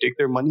deciding to take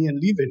their money and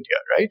leave India,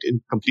 right?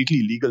 In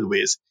completely legal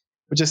ways,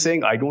 which is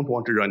saying, I don't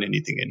want to run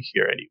anything in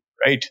here anymore,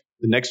 right?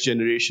 The next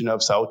generation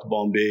of South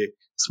Bombay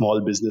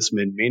small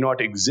businessmen may not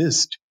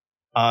exist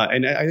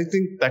And I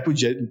think that would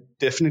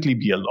definitely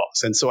be a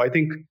loss. And so I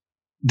think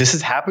this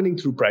is happening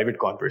through private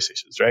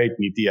conversations, right?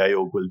 Niti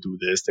Aayog will do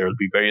this. There will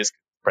be various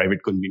private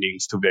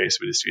convenings to various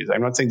ministries.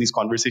 I'm not saying these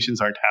conversations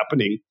aren't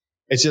happening.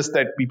 It's just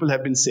that people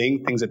have been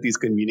saying things at these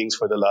convenings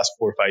for the last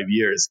 4 or 5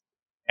 years,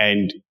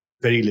 and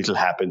very little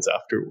happens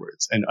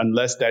afterwards. And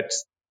unless that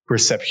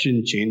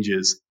perception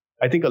changes,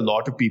 I think a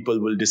lot of people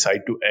will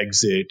decide to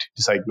exit,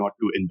 decide not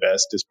to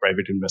invest. This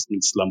private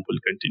investment slump will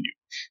continue.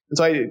 And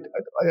so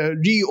a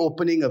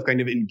reopening of kind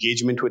of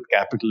engagement with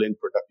capital in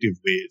productive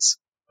ways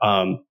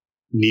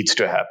needs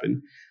to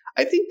happen.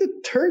 I think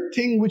the third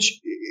thing, which,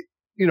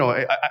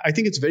 I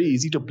think it's very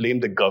easy to blame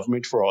the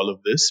government for all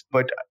of this,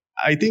 but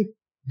I think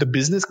the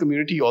business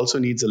community also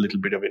needs a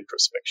little bit of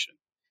introspection.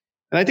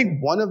 And I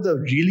think one of the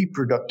really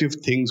productive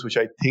things which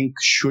I think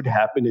should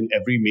happen in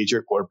every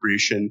major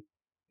corporation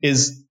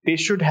is they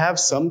should have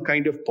some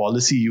kind of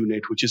policy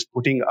unit which is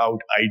putting out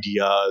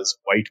ideas,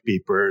 white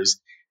papers,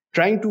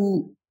 trying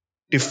to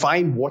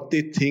define what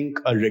they think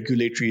a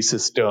regulatory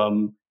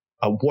system,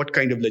 what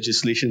kind of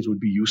legislations would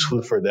be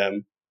useful for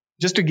them.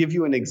 Just to give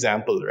you an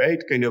example, right?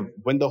 Kind of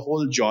when the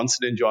whole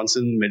Johnson &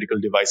 Johnson medical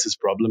devices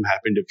problem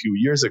happened a few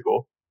years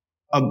ago,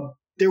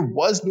 there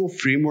was no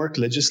framework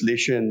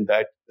legislation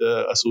that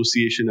the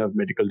Association of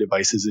Medical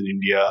Devices in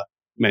India,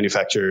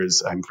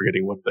 manufacturers, I'm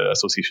forgetting what the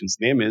association's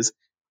name is,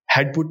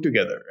 had put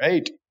together,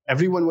 right?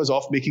 Everyone was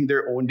off making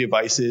their own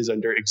devices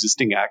under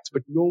existing acts,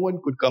 but no one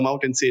could come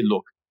out and say,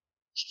 look,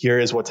 here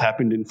is what's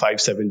happened in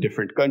 5-7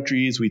 different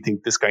countries. We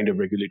think this kind of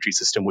regulatory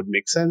system would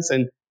make sense.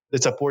 And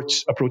let's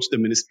approach the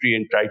ministry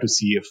and try to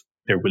see if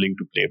they're willing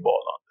to play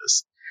ball on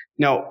this.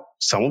 Now,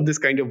 some of this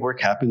kind of work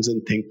happens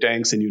in think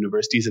tanks and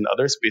universities and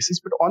other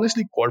spaces, but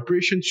honestly,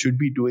 corporations should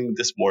be doing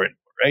this more and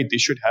more, right? They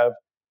should have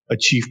a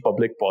chief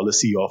public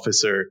policy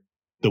officer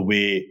the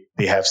way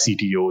they have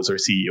CTOs or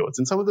CEOs.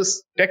 And some of the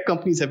tech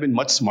companies have been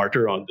much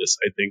smarter on this,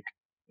 I think,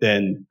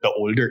 than the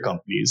older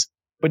companies.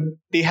 But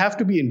they have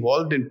to be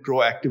involved in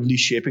proactively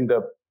shaping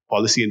the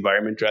policy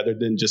environment rather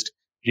than just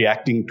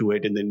reacting to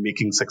it and then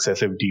making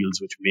successive deals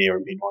which may or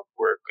may not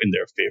work in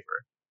their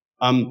favor.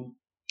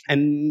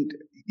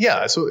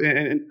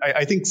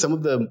 I think some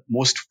of the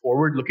most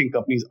forward-looking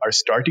companies are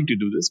starting to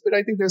do this, but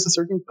I think there's a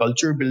certain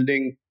culture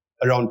building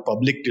around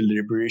public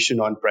deliberation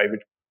on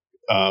private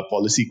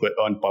policy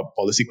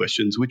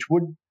questions, which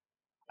would,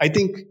 I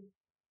think,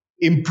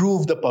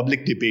 improve the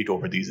public debate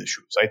over these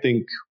issues. I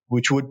think,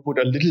 which would put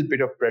a little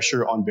bit of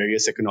pressure on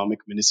various economic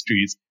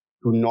ministries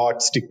to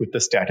not stick with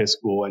the status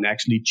quo and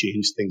actually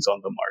change things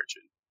on the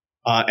margin.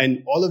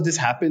 And all of this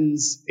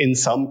happens in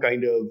some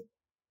kind of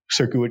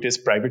circuitous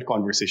private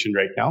conversation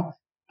right now.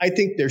 I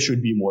think there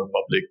should be more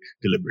public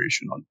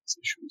deliberation on these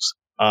issues.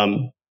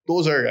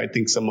 Those are, I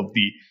think, some of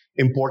the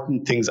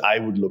important things I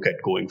would look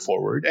at going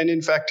forward. And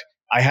in fact,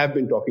 I have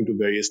been talking to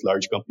various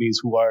large companies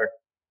who are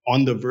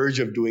on the verge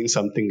of doing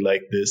something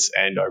like this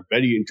and are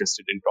very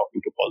interested in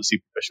talking to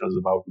policy professionals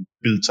about to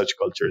build such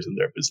cultures in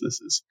their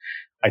businesses.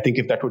 I think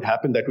if that would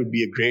happen, that would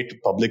be a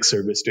great public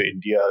service to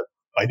India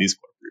by these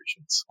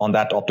corporations. On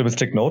that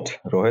optimistic note,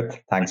 Rohit,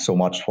 thanks so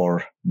much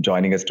for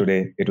joining us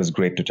today. It was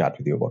great to chat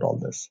with you about all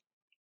this.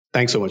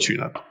 Thanks so much,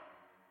 Srinath.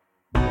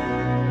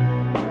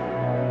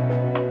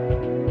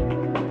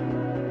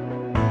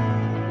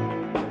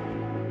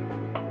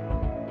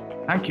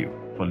 Thank you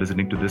for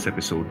listening to this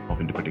episode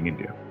of Interpreting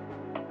India.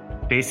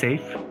 Stay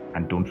safe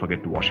and don't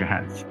forget to wash your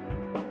hands.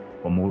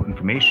 For more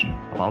information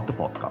about the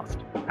podcast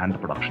and the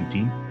production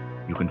team,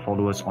 you can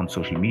follow us on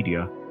social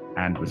media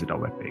and visit our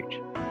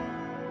webpage.